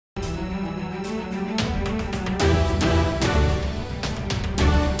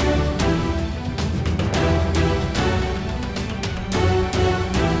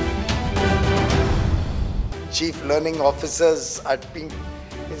chief learning officers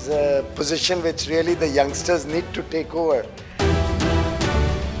is a position which really the youngsters need to take over.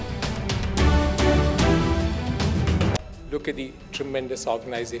 Look at the tremendous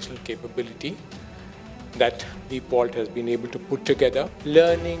organizational capability that DeepVault has been able to put together.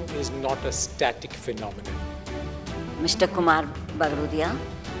 Learning is not a static phenomenon. Mr. Kumar Bagarudia,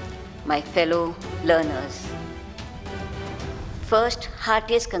 my fellow learners. First,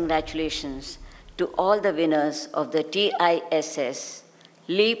 heartiest congratulations to all the winners of the TISS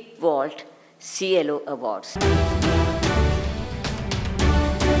LeapVault CLO Awards.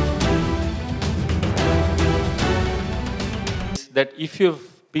 That if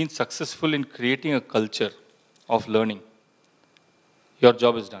you've been successful in creating a culture of learning, your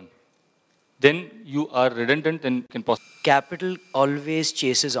job is done. Then you are redundant and can possibly. Capital always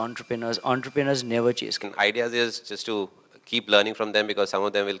chases entrepreneurs. Entrepreneurs never chase. Ideas is just to keep learning from them, because some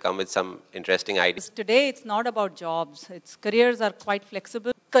of them will come with some interesting ideas. Today, it's not about jobs. Careers are quite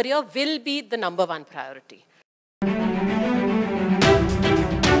flexible. Career will be the #1 priority.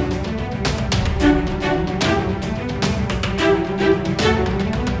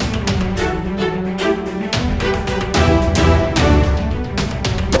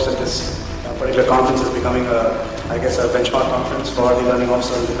 This particular conference is becoming I guess a benchmark conference for the learning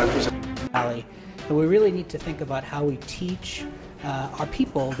officers in the country. And we really need to think about how we teach our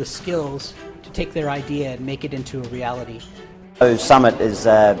people the skills to take their idea and make it into a reality. The summit has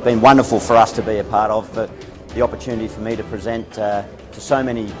been wonderful for us to be a part of, the opportunity for me to present to so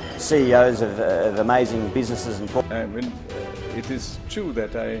many CEOs of amazing businesses and corporations. It is true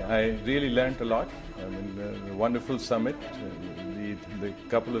that I really learned a lot. The wonderful summit, the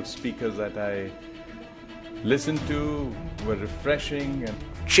couple of speakers that I listened to were refreshing.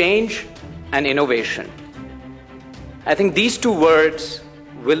 Change and innovation. I think these two words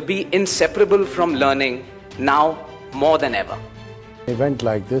will be inseparable from learning now more than ever. An event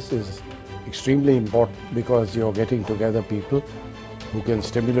like this is extremely important because you're getting together people who can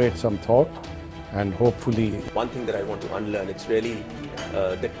stimulate some thought and hopefully. One thing that I want to unlearn, it's really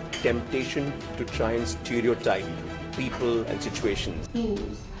the temptation to try and stereotype people and situations.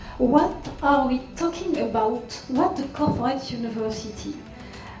 What are we talking about? What the corporate university?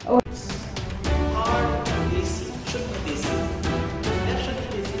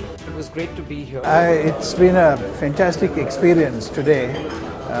 It was great to be here. It's been a fantastic experience today.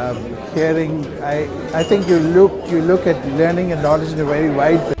 Hearing, I think you look at learning and knowledge in a very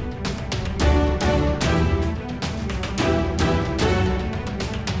wide way.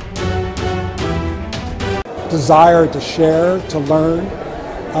 Desire to share, to learn,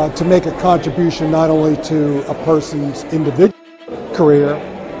 to make a contribution not only to a person's individual career,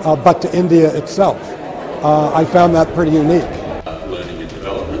 but to India itself. I found that pretty unique. Learning and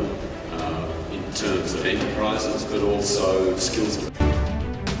development in terms of enterprises, but also skills.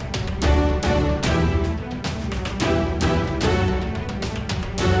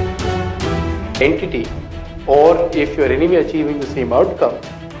 Entity, or if you are anyway achieving the same outcome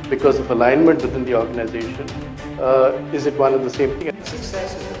because of alignment within the organization, is it one and the same thing?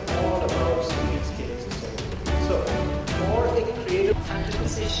 Success is all about skills. So, for a creative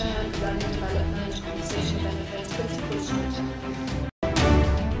Acquisition, learning development, organization benefits, principal structure.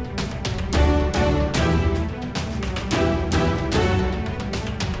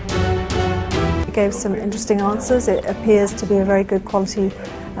 He gave some interesting answers. It appears to be a very good quality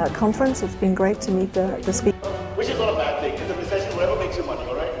conference. It's been great to meet the speaker. Which is not a bad thing. In the recession, whoever makes you money,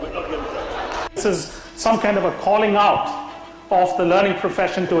 all right? We're not here for that. This is some kind of a calling out of the learning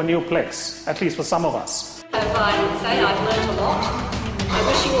profession to a new place, at least for some of us. I would say I've learned a lot. I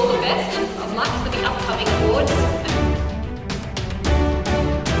wish you all the best of luck for the upcoming awards.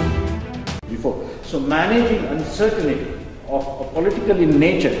 Before. So managing uncertainty of a political in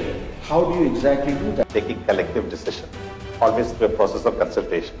nature, how do you exactly do that? Taking collective decision, always through a process of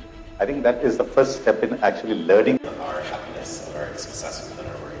consultation. I think that is the first step in actually learning. Our happiness and our success within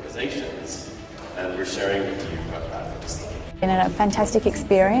our organizations, and we're sharing with you what that looks like. It's been a fantastic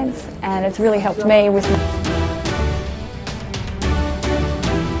experience, and it's really helped me with